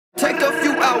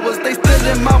flowers. They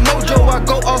still in my mojo, I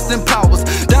go Austin Powers.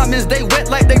 Diamonds, they wet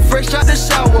like they fresh out the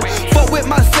shower. Fuck with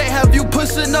my set, have you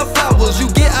pushing up flowers? You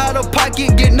get out of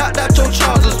pocket, get knocked out your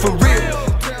trousers for real.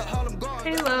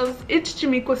 Hey loves, it's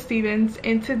Jamequa Stevens,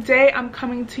 and today I'm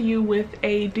coming to you with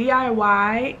a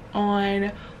DIY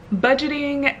on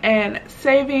budgeting and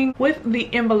saving with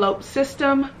the envelope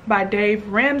system by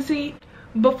Ramsey.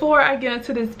 Before I get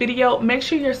into this video, make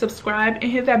sure you're subscribed and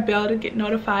hit that bell to get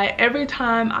notified every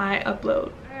time I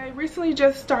upload. I recently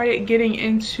just started getting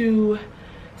into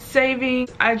saving.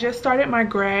 I just started my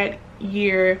grad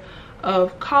year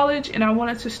of college and I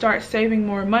wanted to start saving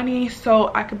more money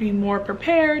so I could be more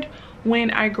prepared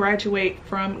when I graduate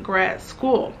from grad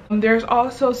school. There's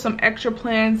also some extra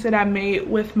plans that I made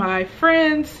with my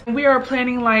friends. We are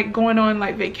planning like going on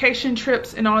like vacation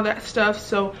trips and all that stuff,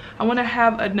 so I want to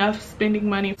have enough spending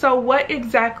money. So what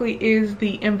exactly is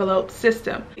the envelope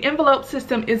system? The envelope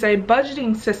system is a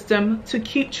budgeting system to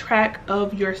keep track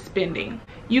of your spending.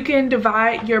 You can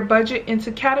divide your budget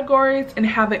into categories and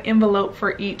have an envelope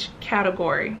for each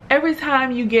category. Every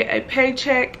time you get a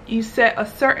paycheck, you set a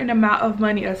certain amount of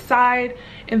money aside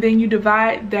and then you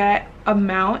divide that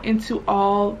amount into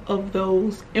all of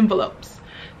those envelopes.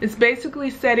 It's basically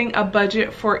setting a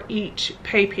budget for each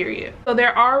pay period. So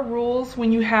there are rules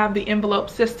when you have the envelope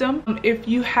system. If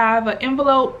you have an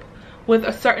envelope with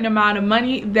a certain amount of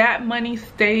money, that money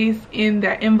stays in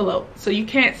that envelope, so you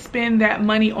can't spend that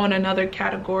money on another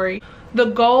category. The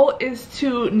goal is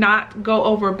to not go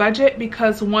over budget,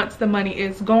 because once the money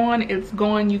is gone, it's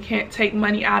gone. You can't take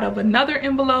money out of another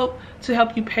envelope to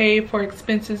help you pay for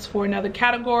expenses for another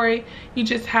category. You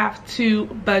just have to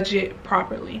budget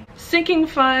properly. Sinking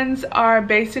funds are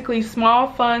basically small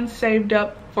funds saved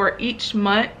up for each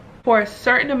month for a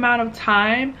certain amount of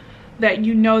time that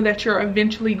you know that you're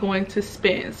eventually going to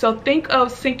spend. So think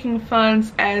of sinking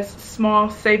funds as small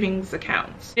savings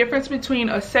accounts. The difference between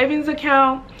a savings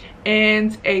account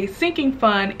and a sinking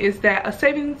fund is that a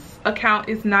savings account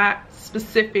is not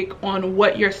specific on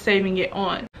what you're saving it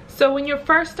on. So when you're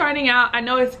first starting out, I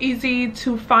know it's easy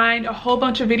to find a whole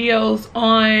bunch of videos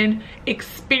on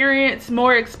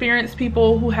more experienced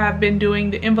people who have been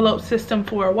doing the envelope system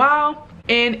for a while.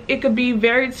 And it could be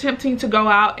very tempting to go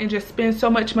out and just spend so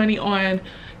much money on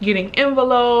getting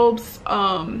envelopes,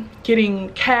 getting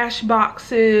cash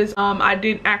boxes. I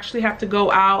didn't actually have to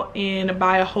go out and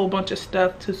buy a whole bunch of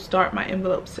stuff to start my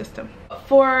envelope system.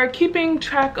 For keeping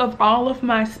track of all of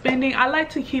my spending, I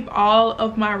like to keep all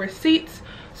of my receipts.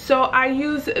 So I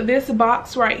use this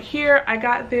box right here. I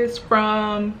got this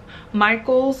from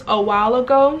Michael's a while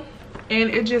ago, and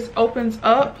it just opens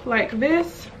up like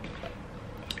this.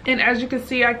 And as you can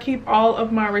see, I keep all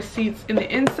of my receipts in the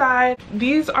inside.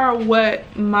 These are what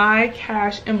my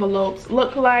cash envelopes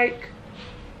look like.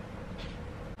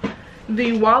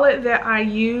 The wallet that I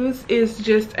use is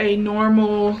just a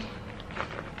normal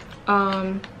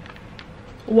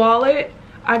wallet.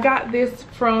 I got this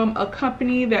from a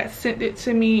company that sent it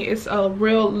to me. It's a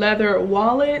real leather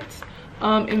wallet.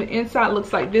 And the inside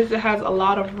looks like this. It has a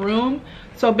lot of room.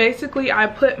 So basically I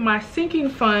put my sinking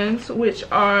funds, which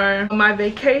are my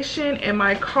vacation and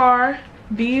my car.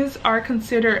 These are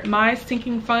considered my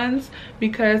sinking funds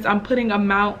because I'm putting an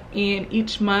amount in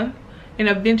each month, and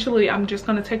eventually I'm just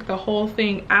going to take the whole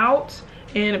thing out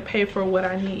and pay for what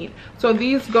I need. So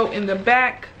these go in the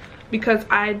back because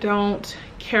I don't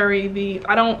carry these,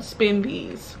 I don't spend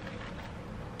these.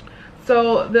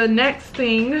 So the next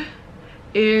thing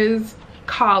is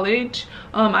college.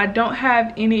 I don't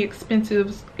have any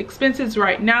expenses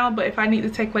right now, but if I need to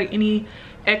take like any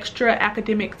extra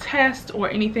academic test or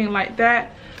anything like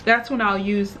that, that's when I'll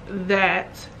use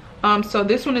that. So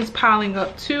this one is piling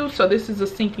up too, so this is a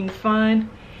sinking fund.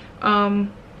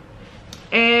 And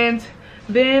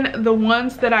then the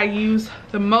ones that I use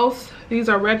the most, these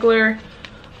are regular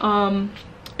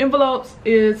envelopes,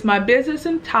 is my business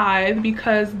and tithe,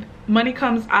 because money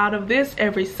comes out of this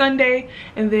every Sunday.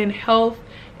 And then health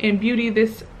and beauty,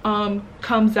 this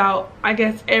comes out I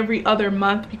guess every other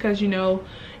month, because you know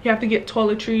you have to get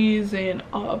toiletries and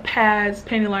pads,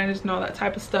 panty liners and all that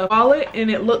type of stuff. Wallet, and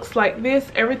it looks like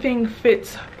this. Everything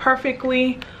fits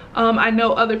perfectly. I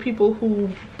know other people who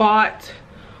bought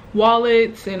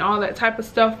wallets and all that type of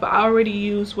stuff, but I already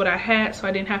used what I had, so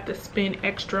I didn't have to spend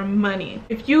extra money.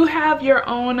 If you have your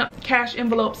own cash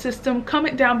envelope system,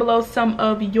 comment down below some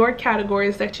of your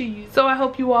categories that you use. So I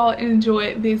hope you all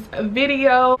enjoyed this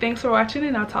video. Thanks for watching,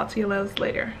 and I'll talk to you loves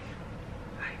later.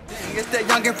 It's that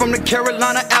youngin' from the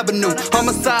Carolina Avenue.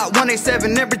 Homicide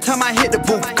 187 every time I hit the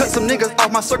booth. Cut some niggas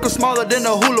off, my circle smaller than a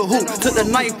hula hoop. Took the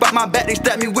knife out my back, they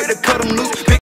stabbed me with it, cut them loose.